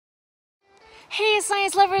Hey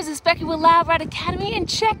science lovers, it's Becky with Lab Rat Academy, and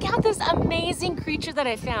check out this amazing creature that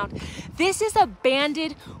I found. This is a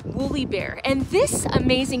banded woolly bear, and this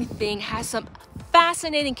amazing thing has some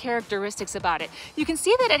fascinating characteristics about it. You can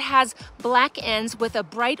see that it has black ends with a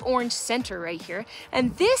bright orange center right here,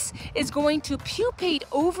 and this is going to pupate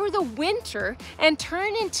over the winter and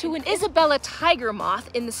turn into an Isabella tiger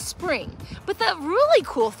moth in the spring. But the really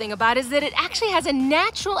cool thing about it is that it actually has a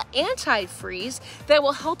natural antifreeze that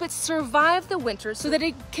will help it survive the winter so that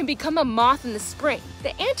it can become a moth in the spring. The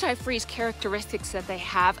antifreeze characteristics that they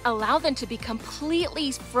have allow them to be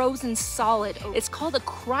completely frozen solid. It's called a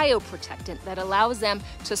cryoprotectant that allows them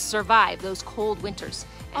to survive those cold winters.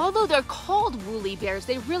 Although they're called woolly bears,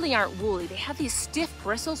 they really aren't woolly. They have these stiff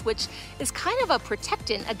bristles, which is kind of a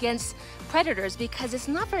protectant against predators because it's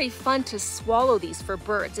not very fun to swallow these for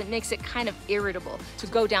birds. It makes it kind of irritable to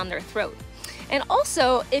go down their throat. And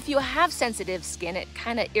also, if you have sensitive skin, it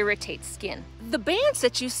kind of irritates skin. The bands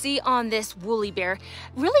that you see on this woolly bear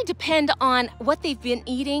really depend on what they've been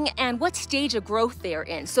eating and what stage of growth they're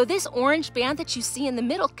in. So this orange band that you see in the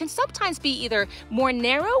middle can sometimes be either more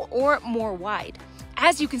narrow or more wide.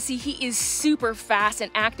 As you can see, he is super fast and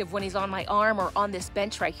active when he's on my arm or on this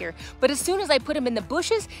bench right here. But as soon as I put him in the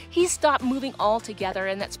bushes, he stopped moving altogether,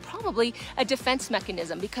 and that's probably a defense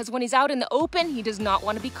mechanism because when he's out in the open, he does not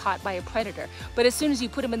want to be caught by a predator. But as soon as you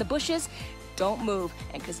put him in the bushes, don't move,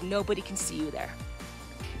 and because nobody can see you there.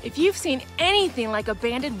 If you've seen anything like a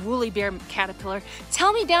banded woolly bear caterpillar,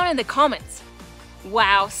 tell me down in the comments.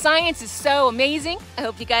 Wow, science is so amazing. I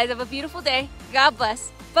hope you guys have a beautiful day. God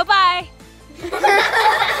bless. Bye-bye.